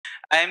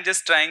I am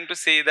just trying to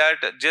say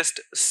that just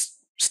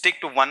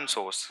stick to one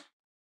source.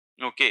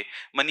 Okay,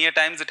 many a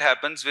times it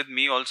happens with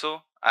me also.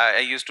 I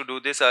used to do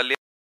this earlier.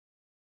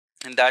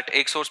 That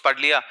एक source पढ़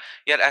लिया,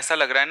 यार ऐसा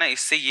लग रहा है ना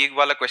इससे ये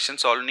वाला क्वेश्चन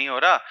सॉल्व नहीं हो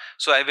रहा,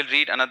 सो I will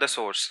read another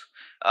source.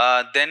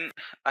 Then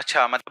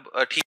अच्छा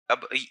मतलब ठीक,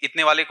 अब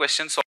इतने वाले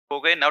क्वेश्चन सॉल्व हो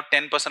गए, now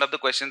 10% of the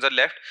questions are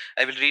left,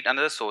 I will read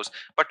another source.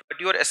 But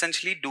what you are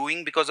essentially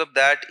doing because of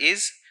that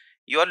is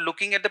you are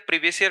looking at the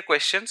previous year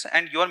questions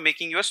and you are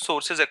making your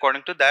sources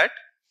according to that.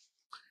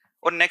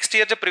 और next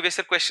year जब previous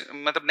year question,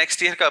 मतलब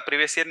next year का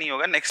previous year नहीं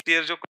होगा, next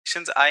year जो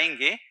questions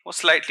आएंगे वो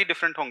slightly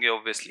different होंगे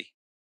ऑब्वियसली.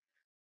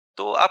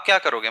 तो आप क्या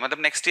करोगे, मतलब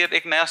नेक्स्ट ईयर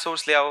एक नया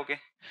सोर्स ले आओगे.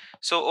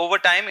 So over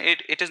time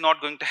it is not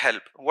going to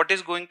help. What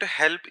is going to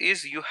help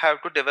is you have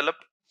to develop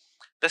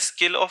the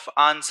skill of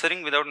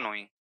answering without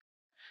knowing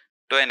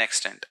to an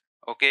extent.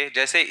 Okay,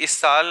 जैसे इस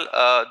साल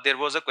there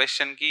was a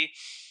question की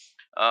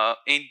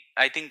in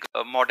I think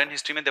modern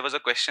history में there was a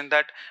question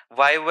that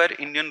why were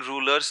Indian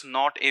rulers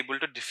not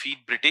able to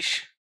defeat British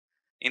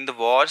in the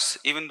wars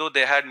even though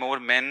they had more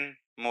men,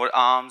 more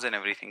arms and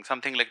everything,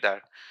 something like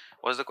that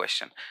was the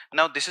question.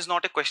 Now this is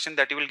not a question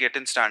that you will get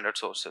in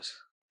standard sources.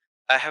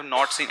 I have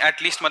not seen,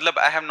 at least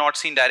matlab I have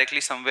not seen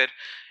directly somewhere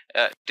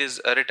it is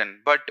written.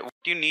 But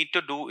what you need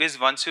to do is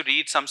once you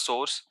read some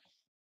source,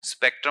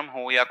 spectrum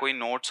हो या कोई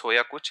notes हो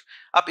या कुछ,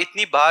 आप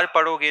इतनी बार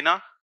पढ़ोगे ना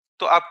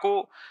तो आपको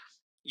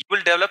you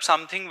will develop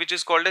something which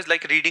is called as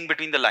like reading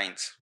between the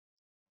lines.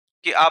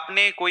 कि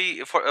आपने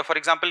कोई for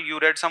example you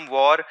read some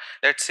war,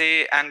 let's say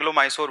Anglo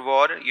Mysore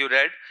war you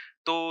read,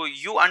 तो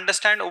you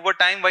understand over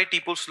time why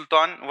Tipu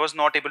Sultan was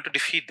not able to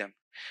defeat them.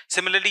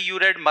 Similarly you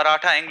read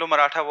Maratha Anglo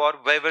Maratha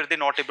war, why were they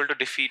not able to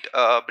defeat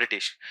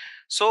British.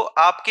 सो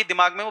आपके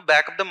दिमाग में वो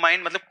back of the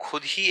mind मतलब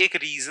खुद ही एक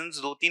reasons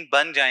दो तीन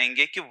बन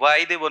जाएंगे कि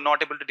why they were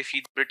not able to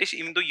defeat British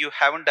even though you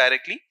haven't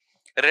directly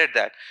read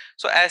that.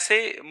 So ऐसे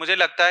मुझे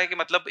लगता है कि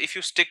मतलब if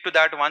you stick to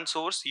that one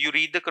source, you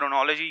read the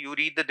chronology, you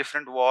read the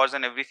different wars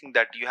and everything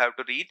that you have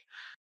to read,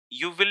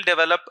 you will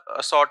develop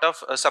a sort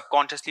of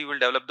subconsciously you will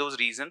develop those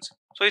reasons.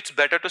 So it's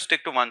better to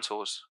stick to one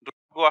source.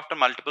 Don't go after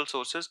multiple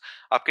sources.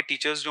 आपके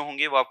teachers जो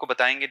होंगे वो आपको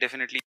बताएंगे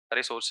definitely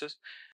सारे sources.